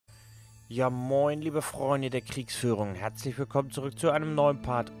Ja, moin, liebe Freunde der Kriegsführung. Herzlich willkommen zurück zu einem neuen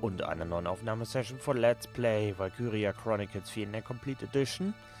Part und einer neuen Aufnahmesession von Let's Play Valkyria Chronicles 4 in der Complete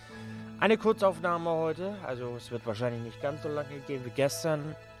Edition. Eine Kurzaufnahme heute, also es wird wahrscheinlich nicht ganz so lange gehen wie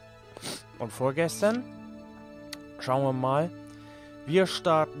gestern und vorgestern. Schauen wir mal. Wir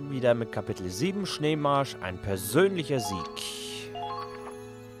starten wieder mit Kapitel 7, Schneemarsch, ein persönlicher Sieg.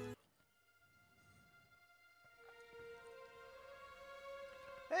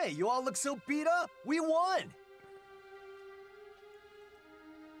 Hey, you all look so beat up. We won!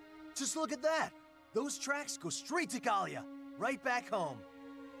 Just look at that. Those tracks go straight to Gallia. Right back home.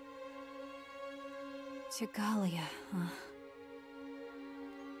 To Gallia, huh?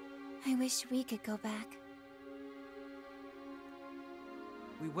 I wish we could go back.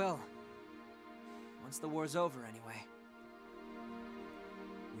 We will. Once the war's over, anyway.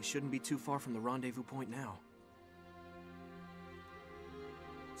 We shouldn't be too far from the rendezvous point now.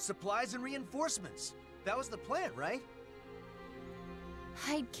 Supplies and reinforcements. That was the plan, right?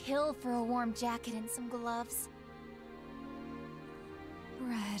 I'd kill for a warm jacket and some gloves.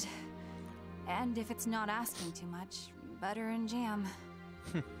 Bread. And if it's not asking too much, butter and jam.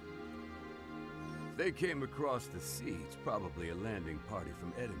 They came across the sea. It's probably a landing party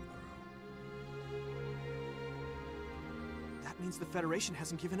from Edinburgh. That means the Federation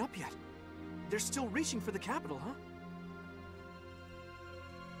hasn't given up yet. They're still reaching for the capital, huh?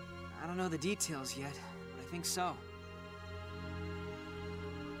 I don't know the details yet, but I think so.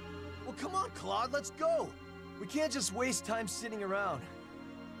 Well, come on, Claude, let's go! We can't just waste time sitting around.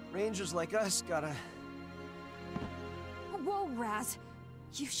 Rangers like us gotta... Whoa, Raz.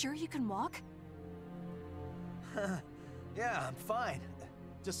 You sure you can walk? Yeah, I'm fine.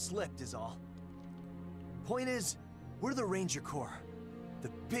 Just slipped is all. Point is, we're the Ranger Corps.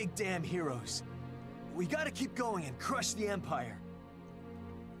 The big damn heroes. We gotta keep going and crush the Empire.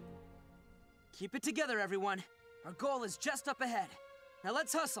 Keep it together, everyone. Our goal is just up ahead. Now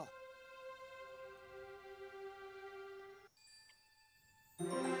let's hustle.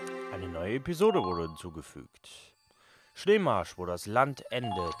 Eine neue Episode wurde hinzugefügt. Schneemarsch, wo das Land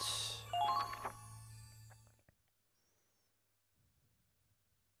endet.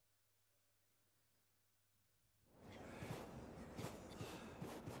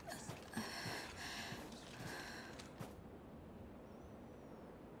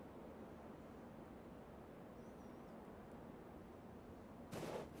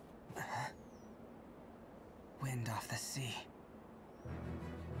 Wind off the sea.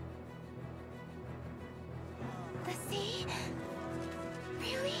 The sea?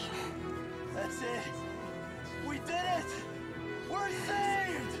 Really? That's it! We did it! We're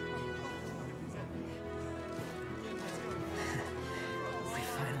saved! We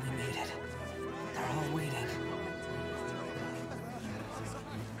finally made it. They're all waiting.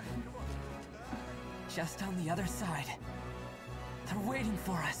 Just on the other side. They're waiting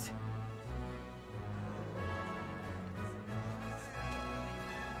for us.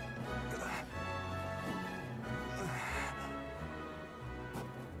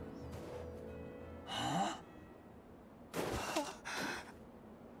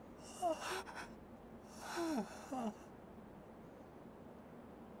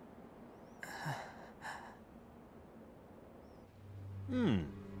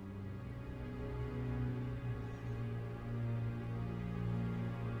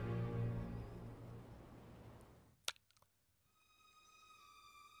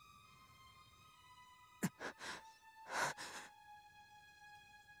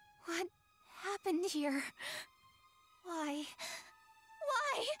 What happened here? Why?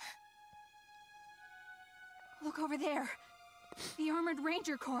 Why? Look over there. The Armored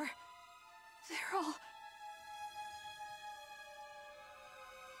Ranger Corps. They're all...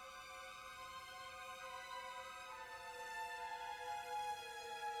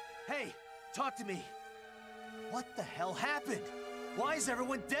 Hey, talk to me. What the hell happened? Why is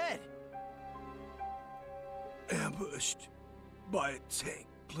everyone dead? Ambushed by a tank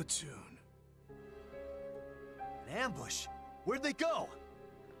platoon. An ambush? Where'd they go?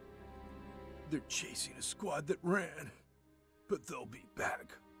 They're chasing a squad that ran, but they'll be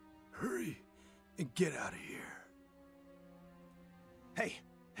back. Hurry and get out of here. Hey,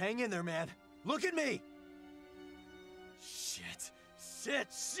 hang in there, man. Look at me! Shit! Shit!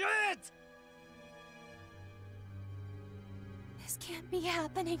 Shit! This can't be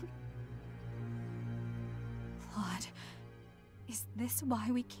happening. Claude, is this why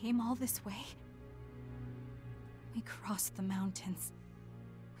we came all this way? We crossed the mountains.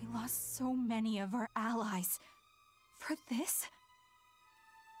 We lost so many of our allies. For this?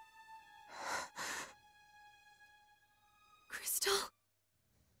 Crystal?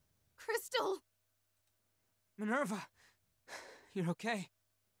 Crystal! Minerva, you're okay.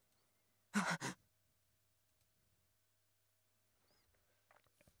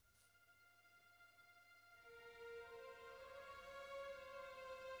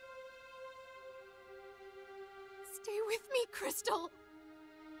 Stay with me, Crystal!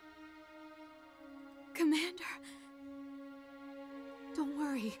 Commander. Don't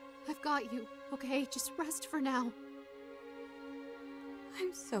worry, I've got you, okay? Just rest for now.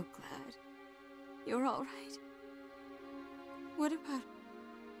 I'm so glad you're all right. What about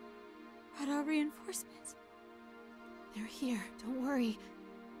our reinforcements? They're here, don't worry.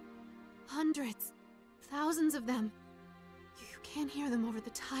 Hundreds, thousands of them. You can't hear them over the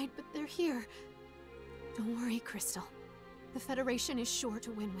tide, but they're here. Don't worry, Crystal. The Federation is sure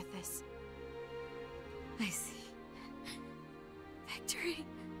to win with this. I see. Victory.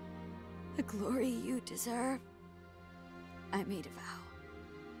 The glory you deserve. I made a vow.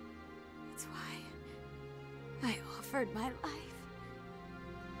 It's why I offered my life.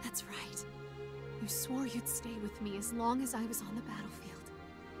 That's right. You swore you'd stay with me as long as I was on the battlefield.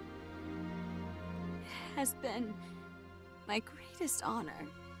 It has been my greatest honor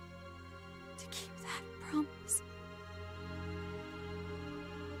to keep that promise.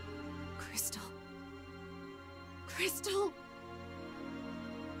 Crystal. Crystal!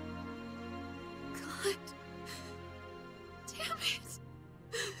 God. Damn it!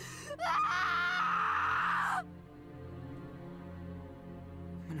 Ah!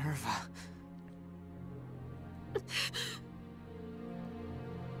 Minerva.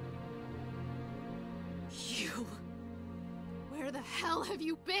 You. Where the hell have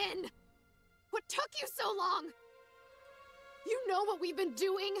you been? What took you so long? You know what we've been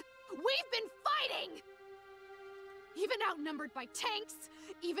doing? We've been fighting! Even outnumbered by tanks,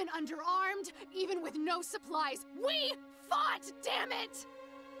 even underarmed, even with no supplies, we fought, damn it!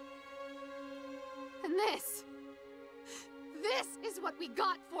 And this is what we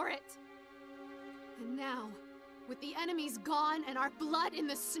got for it. And now, with the enemies gone and our blood in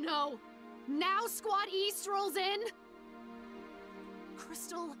the snow, now Squad E strolls in?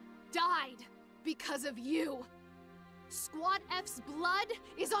 Crystal died because of you. Squad F's blood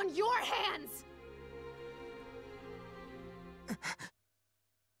is on your hands!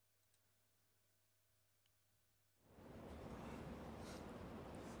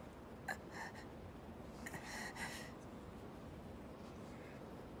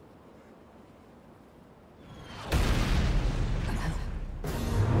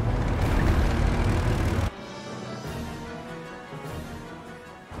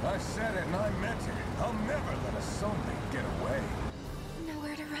 I said it and I meant it. I'll never let a soulmate get away.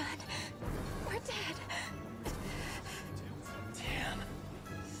 Nowhere to run. We're dead. Damn.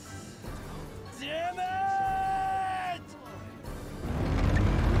 Damn it!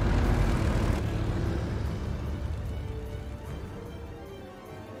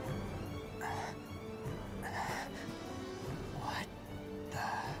 What the...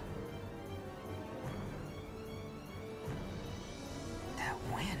 That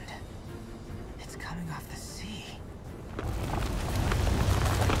wind. It's coming off the sea.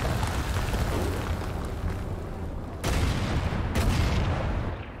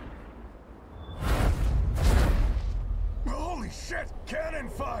 Holy shit! Cannon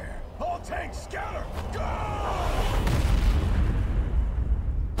fire! All tanks scatter! Go!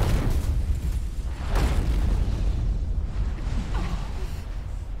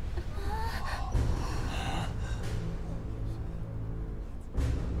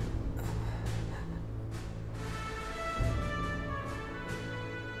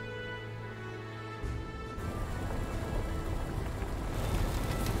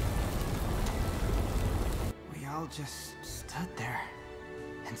 We all just stood there,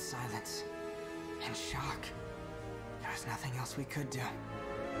 in silence, in shock. There was nothing else we could do.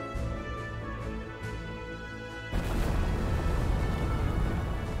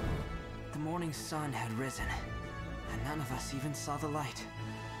 The morning sun had risen, and none of us even saw the light.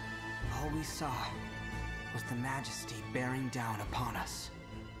 All we saw was the majesty bearing down upon us.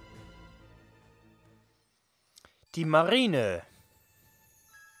 Die Marine.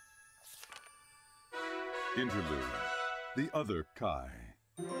 Interlude. The other Kai.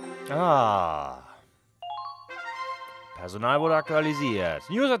 Ah. Personal wurde aktualisiert.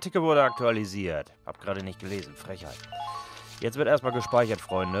 Newsartikel wurde aktualisiert. Hab gerade nicht gelesen. Frechheit. Jetzt wird erstmal gespeichert,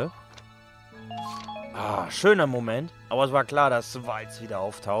 Freunde. Ah, schöner Moment. Aber es war klar, dass Walz wieder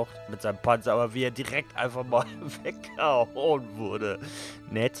auftaucht mit seinem Panzer, aber wie er direkt einfach mal weggehauen wurde.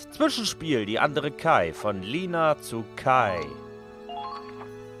 Nett. Zwischenspiel, die andere Kai. Von Leena zu Kai.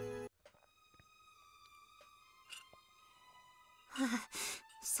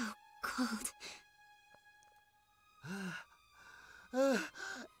 So cold.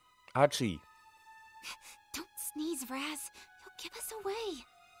 Hachi. Don't sneeze, Raz. You'll give us away.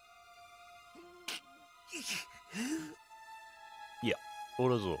 Ja,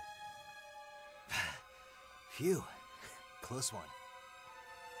 oder so. Phew. Close one.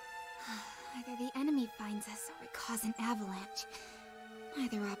 Either the enemy finds us or it causes an avalanche.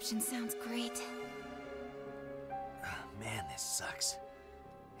 Either option sounds great. Man, this sucks.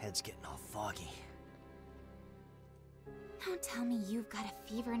 Head's getting all foggy. Don't tell me you've got a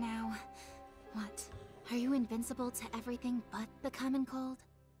fever now. What? Are you invincible to everything but the common cold?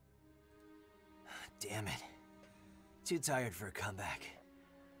 Damn it. Too tired for a comeback.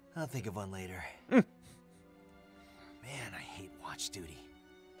 I'll think of one later. Mm. Man, I hate watch duty.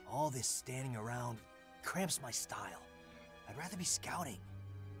 All this standing around cramps my style. I'd rather be scouting.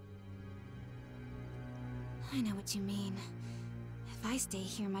 I know what you mean. If I stay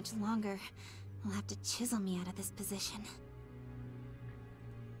here much longer, you'll have to chisel me out of this position.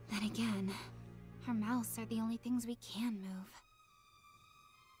 Then again, our mouths are the only things we can move.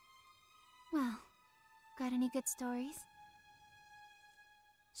 Well, got any good stories?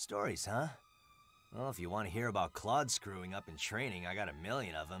 Stories, huh? Well, if you want to hear about Claude screwing up in training, I got a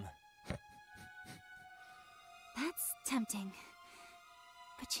million of them. That's tempting.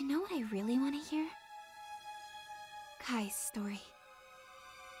 But you know what I really want to hear? Kai's story.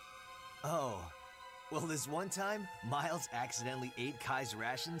 Oh, well, this one time, Miles accidentally ate Kai's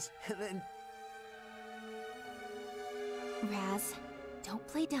rations, and then... Raz, don't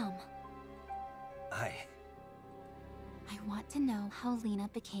play dumb. I want to know how Leena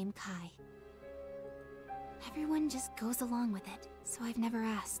became Kai. Everyone just goes along with it, so I've never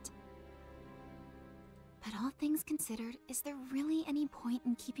asked. But all things considered, is there really any point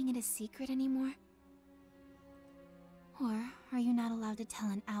in keeping it a secret anymore? Or are you not allowed to tell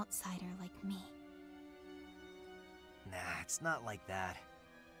an outsider like me? Nah, it's not like that.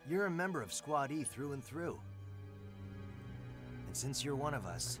 You're a member of Squad E through and through. And since you're one of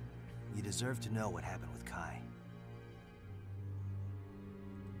us, you deserve to know what happened with Kai.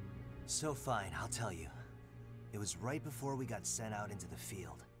 So fine, I'll tell you. It was right before we got sent out into the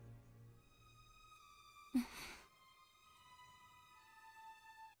field.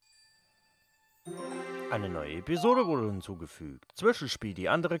 Eine neue Episode wurde hinzugefügt. Zwischenspiel, die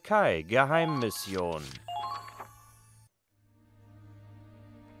andere Kai, Geheimmission.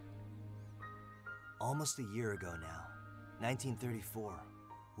 Almost a year ago now, 1934,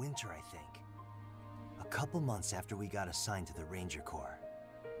 winter I think. A couple months after we got assigned to the Ranger Corps.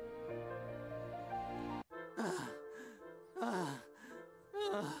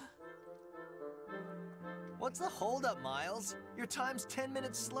 What's the holdup, Miles? Your time's 10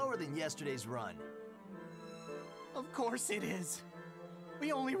 minutes slower than yesterday's run. Of course it is.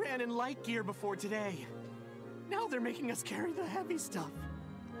 We only ran in light gear before today. Now they're making us carry the heavy stuff.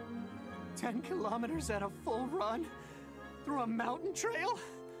 10 kilometers at a full run? Through a mountain trail?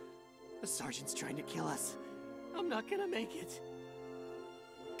 The sergeant's trying to kill us. I'm not gonna make it.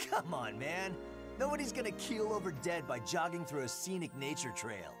 Come on, man. Nobody's gonna keel over dead by jogging through a scenic nature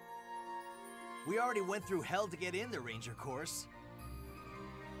trail. We already went through hell to get in the Ranger course.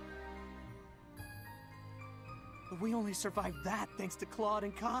 But we only survived that thanks to Claude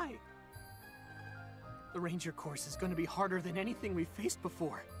and Kai. The Ranger course is gonna be harder than anything we've faced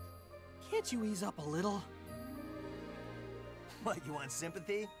before. Can't you ease up a little? What, you want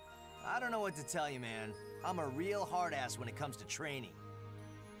sympathy? I don't know what to tell you, man. I'm a real hard-ass when it comes to training.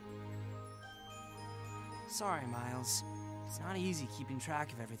 Sorry, Miles. It's not easy keeping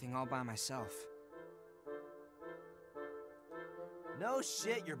track of everything all by myself. No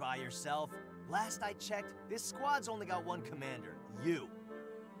shit, you're by yourself. Last I checked, this squad's only got one commander, you.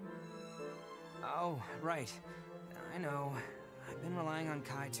 Oh, right. I know. I've been relying on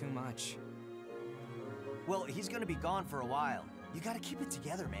Kai too much. Well, he's gonna be gone for a while. You gotta keep it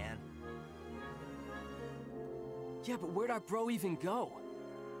together, man. Yeah, but where'd our bro even go?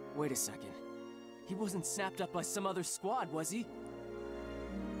 Wait a second. He wasn't snapped up by some other squad, was he?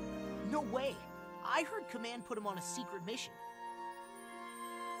 No way! I heard Command put him on a secret mission.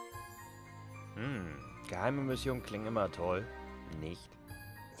 Geheime Mission klingen immer toll. Nicht?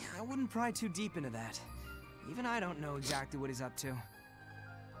 I wouldn't pry too deep into that. Even I don't know exactly what he's up to.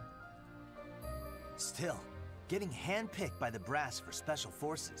 Still, getting handpicked by the brass for Special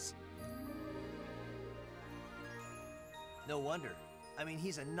Forces. No wonder. I mean,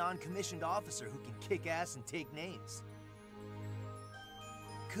 he's a non-commissioned officer who can kick ass and take names.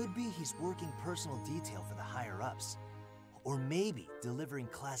 Could be he's working personal detail for the higher-ups. Or maybe delivering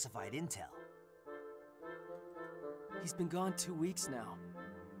classified intel. He's been gone 2 weeks now.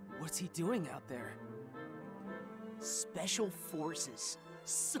 What's he doing out there? Special Forces.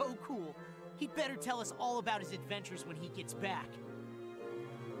 So cool. He'd better tell us all about his adventures when he gets back.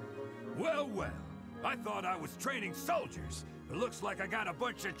 Well, well. I thought I was training soldiers. It looks like I got a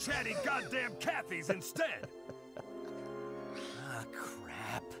bunch of chatty goddamn Cathys instead. Ah,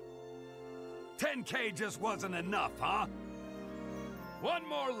 crap. 10K just wasn't enough, huh? One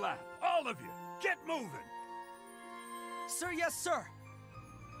more lap. All of you, get moving. Sir, yes, sir.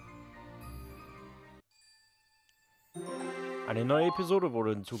 Eine neue Episode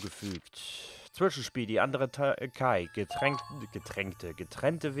wurde hinzugefügt. Zwischenspiel, die andere Kai,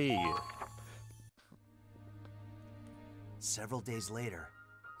 getrennte Wege. Several days later,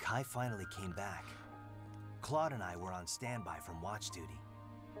 Kai finally came back. Claude and I were on standby from watch duty.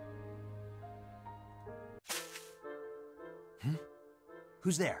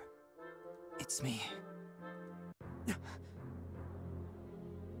 Who's there? It's me.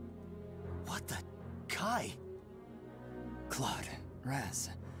 What the? Kai? Claude, Raz.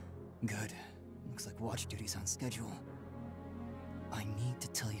 Good. Looks like watch duty's on schedule. I need to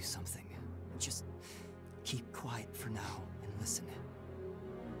tell you something. Just keep quiet for now and listen.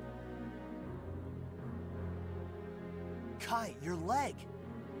 Kai, your leg!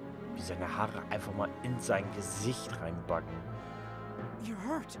 Wie seine Haare einfach mal in sein Gesicht reinbacken. You're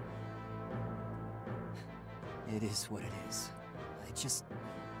hurt. It is what it is. I just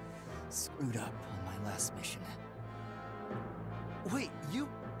screwed up on my last mission. Wait, you...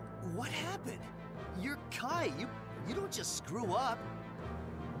 What happened? You're Kai. You don't just screw up.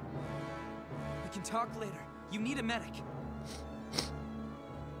 We can talk later. You need a medic.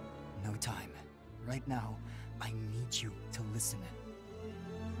 No time. Right now, I need you to listen.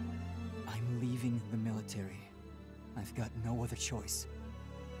 I'm leaving the military. I've got no other choice.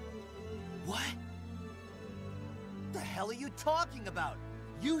 What? The hell are you talking about?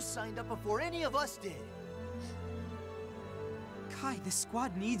 You signed up before any of us did. Kai, this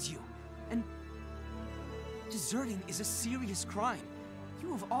squad needs you. And deserting is a serious crime.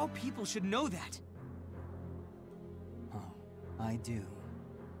 You of all people should know that. Oh, I do.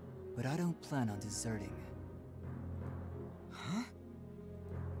 But I don't plan on deserting. Huh?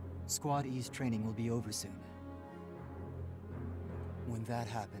 Squad E's training will be over soon. When that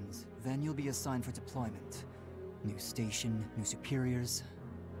happens, then you'll be assigned for deployment. New station, new superiors.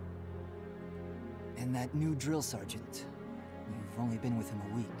 And that new drill sergeant. You've only been with him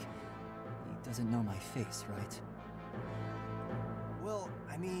a week. He doesn't know my face, right? Well,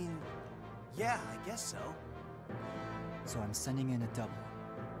 I mean... Yeah, I guess so. So I'm sending in a double.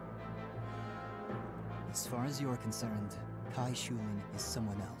 As far as you're concerned, Kai Shulin is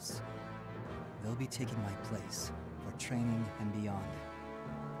someone else. They'll be taking my place, for training and beyond.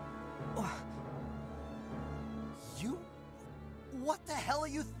 You... What the hell are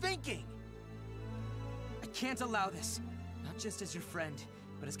you thinking? I can't allow this. Not just as your friend,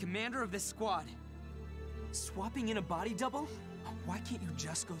 but as commander of this squad. Swapping in a body double? Why can't you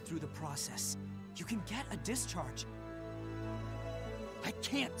just go through the process? You can get a discharge. I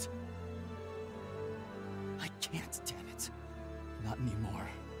can't. I can't, damn it. Not anymore.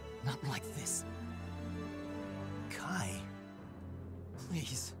 Not like this. Kai...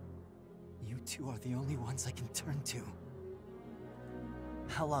 Please. You two are the only ones I can turn to.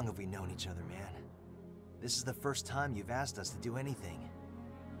 How long have we known each other, man? This is the first time you've asked us to do anything.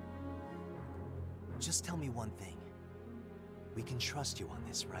 Just tell me one thing. We can trust you on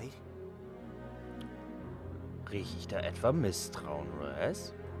this, right? Rieche ich da etwa Misstrauen,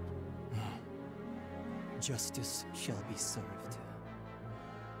 Raz? Justice shall be served.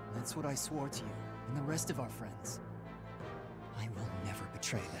 That's what I swore to you, and the rest of our friends. I will never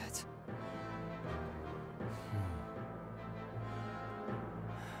betray that.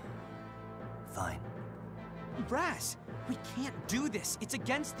 Fine. Brass, we can't do this. It's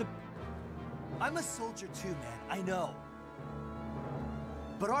against the... I'm a soldier too, man. I know.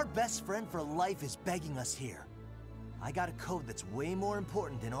 But our best friend for life is begging us here. I got a code that's way more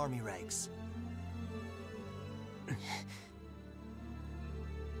important than army regs.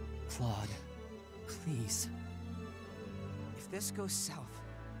 Claude, please. If this goes south,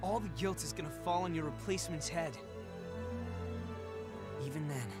 all the guilt is gonna fall on your replacement's head. Even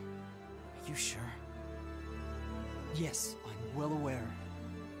then, are you sure? Yes, I'm well aware.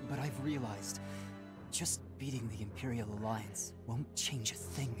 But I've realized, just beating the Imperial Alliance won't change a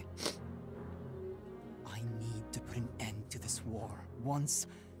thing. I need to put an end to this war, once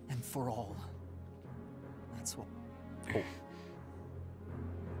and for all. That's what... Oh.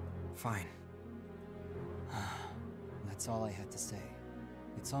 Fine. That's all I had to say.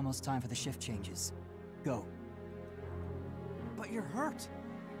 It's almost time for the shift changes. Go. But you're hurt.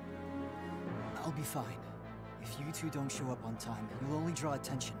 I'll be fine. If you two don't show up on time, you'll only draw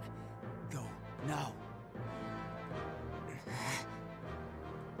attention. Go, now.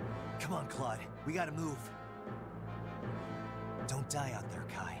 Come on, Claude. We gotta move. Don't die out there,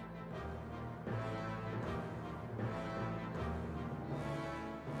 Kai.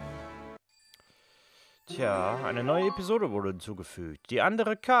 Tja, eine neue Episode wurde hinzugefügt. Die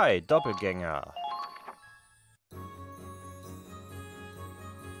andere Kai, Doppelgänger.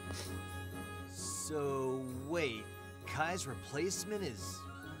 So, wait. Kai's replacement is...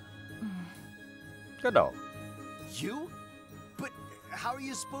 Genau. You? But how are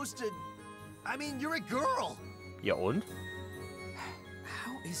you supposed to... I mean, you're a girl! Ja und?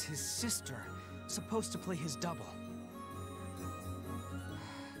 How is his sister supposed to play his double?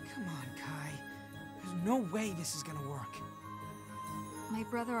 Come on, Kai. There's no way this is gonna work. My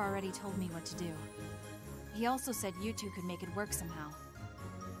brother already told me what to do. He also said you two could make it work somehow.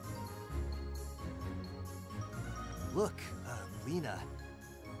 Look, Leena,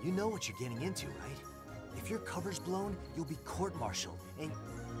 you know what you're getting into, right? If your cover's blown, you'll be court-martialed, and...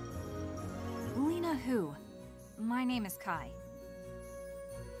 Leena who? My name is Kai.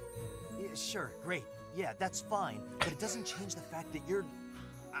 Yeah, sure, great. Yeah, that's fine. But it doesn't change the fact that you're...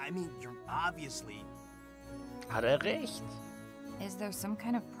 I mean, you're obviously... Hat recht. Is there some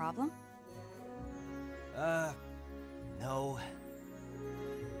kind of problem? No.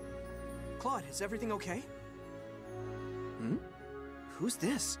 Claude, is everything okay? Hmm? Who's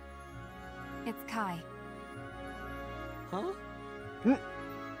this? It's Kai. Huh?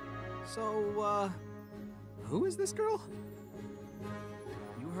 So, who is this girl?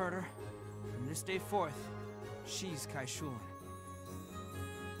 You heard her. From this day forth, she's Kai Shulin.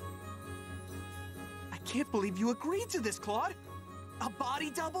 I can't believe you agreed to this, Claude! A body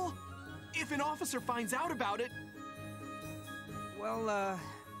double? If an officer finds out about it... Well,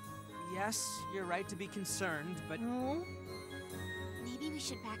 yes, you're right to be concerned, but... Maybe we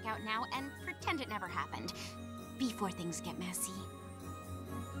should back out now and pretend it never happened, before things get messy.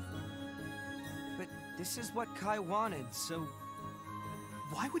 But this is what Kai wanted, so...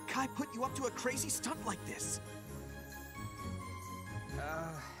 Why would Kai put you up to a crazy stunt like this?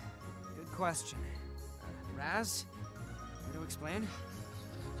 Good question. Raz? Care to explain?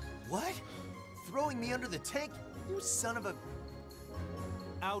 What? Throwing me under the tank? You son of a...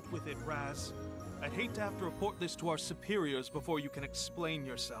 Out with it, Raz. I'd hate to have to report this to our superiors before you can explain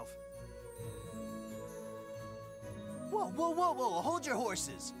yourself. Whoa, whoa, whoa, whoa, hold your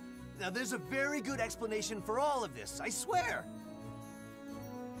horses. Now there's a very good explanation for all of this, I swear.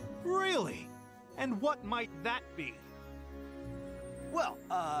 Really? And what might that be? Well,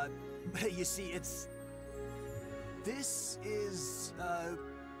 you see, it's... This is,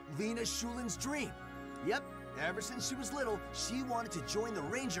 Leena Shulin's dream. Yep, ever since she was little, she wanted to join the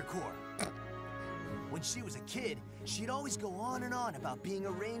Ranger Corps. When she was a kid, she'd always go on and on about being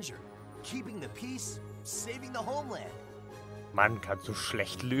a ranger, keeping the peace, saving the homeland. Mann, kannst du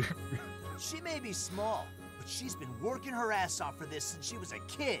schlecht lügen. She may be small, but she's been working her ass off for this since she was a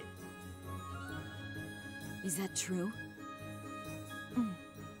kid. Is that true?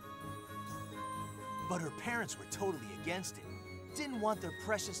 But her parents were totally against it. Didn't want their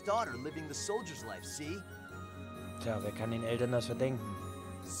precious daughter living the soldier's life, see? Tja, wer kann den Eltern das verdenken?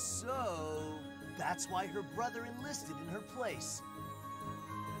 So, that's why her brother enlisted in her place.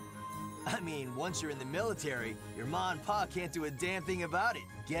 I mean, once you're in the military, your ma and pa can't do a damn thing about it.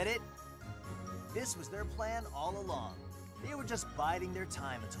 Get it? This was their plan all along. They were just biding their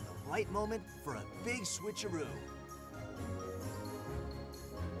time until the right moment for a big switcheroo.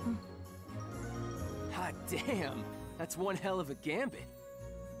 Hot damn! That's one hell of a gambit.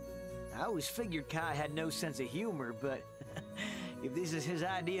 I always figured Kai had no sense of humor, but if this is his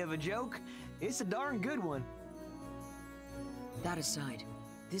idea of a joke, it's a darn good one. That aside,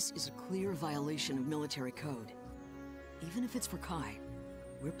 this is a clear violation of military code. Even if it's for Kai,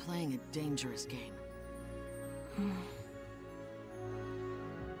 we're playing a dangerous game.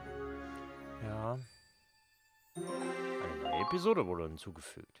 Ja. Eine neue Episode wurde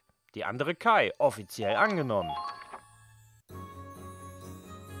hinzugefügt. Die andere Kai, offiziell angenommen.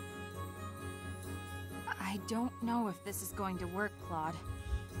 I don't know if this is going to work, Claude.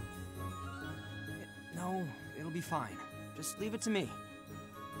 No, it'll be fine. Just leave it to me.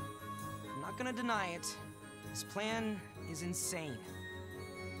 I'm not gonna deny it. This plan is insane.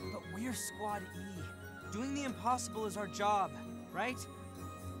 But we're Squad E. Doing the impossible is our job, right?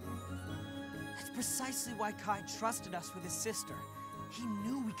 That's precisely why Kai trusted us with his sister. He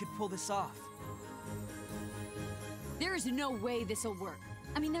knew we could pull this off. There is no way this'll work.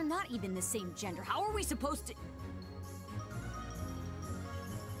 I mean, they're not even the same gender. How are we supposed to...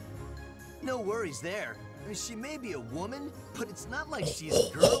 No worries there. I mean, she may be a woman, but it's not like she's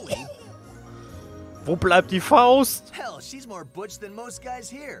girly. Wo bleibt die Faust? Hell, she's more butch than most guys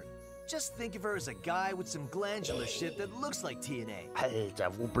here. Just think of her as a guy with some glandular shit that looks like TNA. Alter,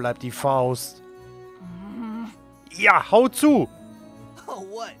 wo bleibt die Faust? Ja, hau zu! Oh,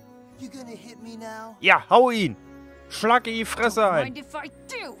 what? You gonna hit me now? Ja, hau ihn! Schlag in die Fresse ein! Mind if I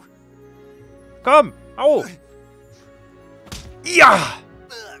do? Komm, hau! Ja!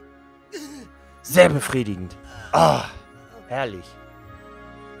 Sehr befriedigend. Ah, herrlich.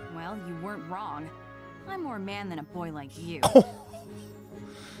 Well, you weren't wrong. I'm more man than a boy like you.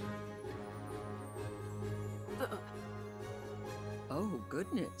 Oh,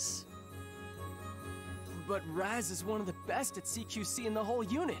 goodness. But Raz is one of the best at CQC in the whole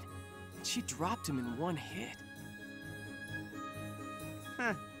unit. She dropped him in one hit.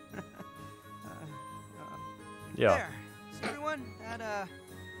 Ja. There. So everyone,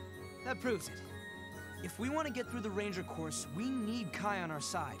 that proves it. If we want to get through the Ranger course, we need Kai on our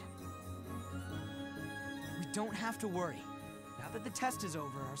side. We don't have to worry. Now that the test is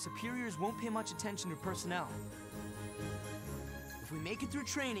over, our superiors won't pay much attention to personnel. If we make it through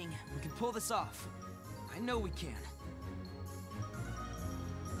training, we can pull this off. I know we can.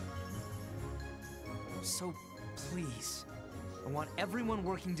 So, please, I want everyone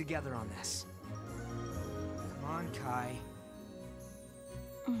working together on this. Come on, Kai.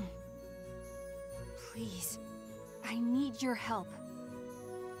 Please, I need your help.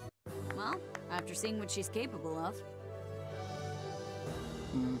 Well, after seeing what she's capable of.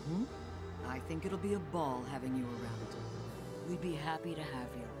 Mm-hmm. I think it'll be a ball having you around. We'd be happy to have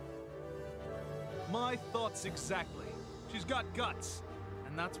you. My thoughts exactly. She's got guts,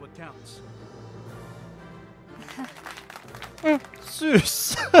 and that's what counts.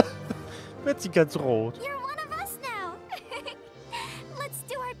 Süß. Wird sie ganz rot. You're one of us now. Let's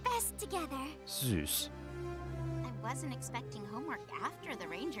do our best together. Süß. I wasn't expecting homework after the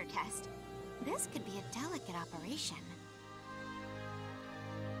Ranger test. This could be a delicate operation.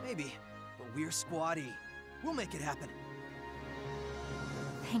 Maybe, but we're squatty. We'll make it happen.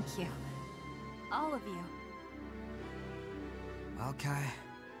 Thank you. All of you. Well, Kai,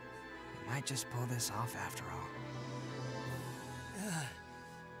 we might just pull this off after all.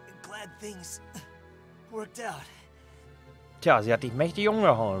 Glad things worked out. Tja, sie hat dich mächtig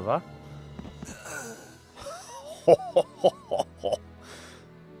umgehauen, wa?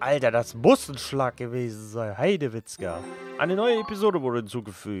 Alter, das muss ein Schlag gewesen sein. Heidewitzka. Eine neue Episode wurde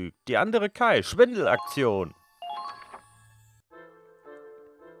hinzugefügt. Die andere Kai. Schwindelaktion.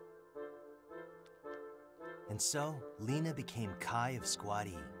 And so, Leena became Kai of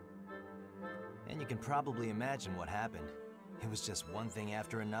Squatty. And you can probably imagine what happened. It was just one thing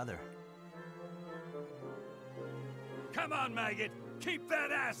after another. Come on, maggot! Keep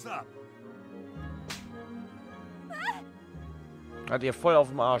that ass up! Hat ihr voll auf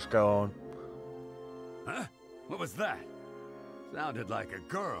den Arsch gehauen. Huh? What was that? Sounded like a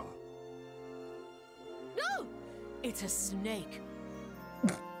girl. No! It's a snake.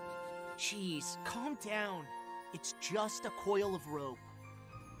 Jeez, calm down. It's just a coil of rope.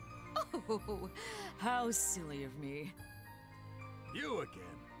 Oh, how silly of me. You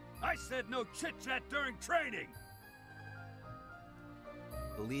again. I said no chit-chat during training.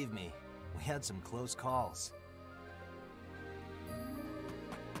 Believe me, we had some close calls.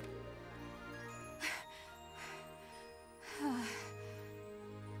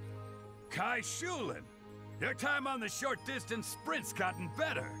 Kai Shulin, your time on the short-distance sprint's gotten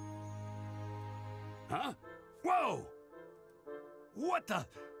better. Huh? Whoa! What the?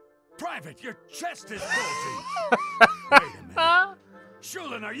 Private, your chest is bulging. Wait a minute.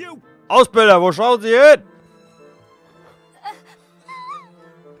 Shulin, are you? Ausbilder, wo schauen Sie hin?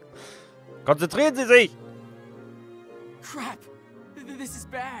 Konzentrieren Sie sich! Crap! This is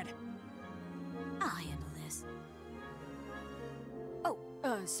bad. I'll handle this.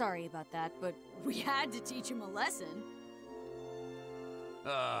 Oh, sorry about that, but we had to teach him a lesson.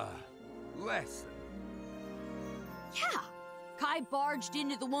 Lesson. Yeah! Kai barged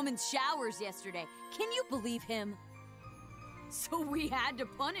into the woman's showers yesterday. Can you believe him? So we had to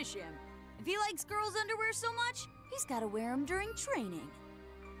punish him. If he likes girls' underwear so much, he's gotta wear them during training.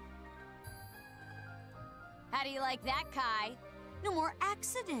 How do you like that, Kai? No more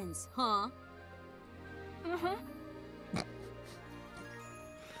accidents, huh?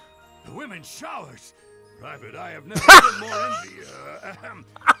 The women's showers. Private, I have never been more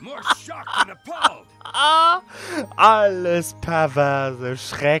more shocked and appalled. Alles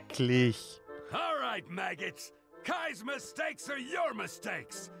perverse, schrecklich. All right, maggots. Kai's mistakes are your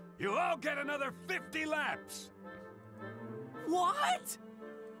mistakes. You all get another 50 laps. What?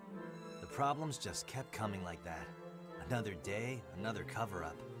 The problems just kept coming like that. Another day, another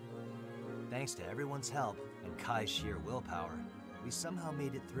cover-up. Thanks to everyone's help and Kai's sheer willpower, we somehow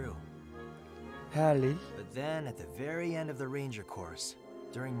made it through. Herrlich. But then, at the very end of the Ranger course,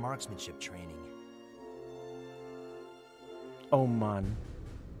 during marksmanship training... Oh Mann.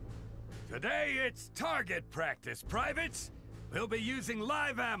 Today it's target practice, privates. We'll be using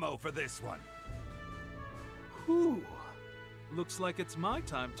live ammo for this one. Whew. Looks like it's my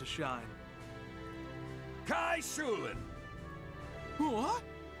time to shine. Kai Shulin. What?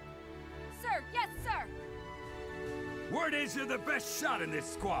 Sir, yes, sir! Word is you're the best shot in this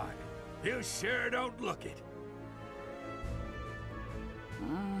squad. You sure don't look it.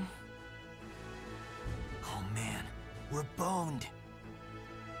 Oh man, we're boned.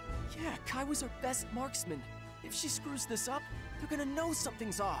 Yeah, Kai was our best marksman. If she screws this up, they're gonna know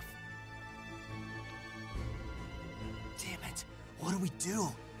something's off. Damn it, what do we do?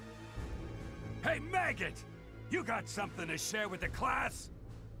 Hey, Maggot! You got something to share with the class?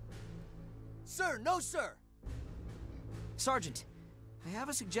 Sir, no sir! Sergeant, I have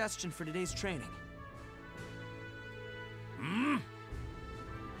a suggestion for today's training.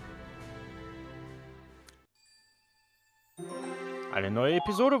 Eine neue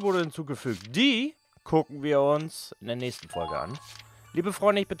Episode wurde hinzugefügt. Die gucken wir uns in der nächsten Folge an. Liebe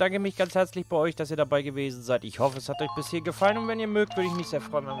Freunde, ich bedanke mich ganz herzlich bei euch, dass ihr dabei gewesen seid. Ich hoffe, es hat euch bis hier gefallen. Und wenn ihr mögt, würde ich mich sehr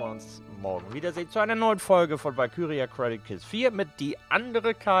freuen, wenn wir uns morgen wiedersehen zu einer neuen Folge von Valkyria Chronicles 4 mit die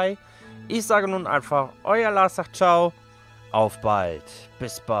andere Kai. Ich sage nun einfach, euer Lars sagt ciao. Auf bald.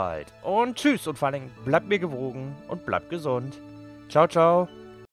 Bis bald. Und tschüss. Und vor allem bleibt mir gewogen und bleibt gesund. Ciao, ciao.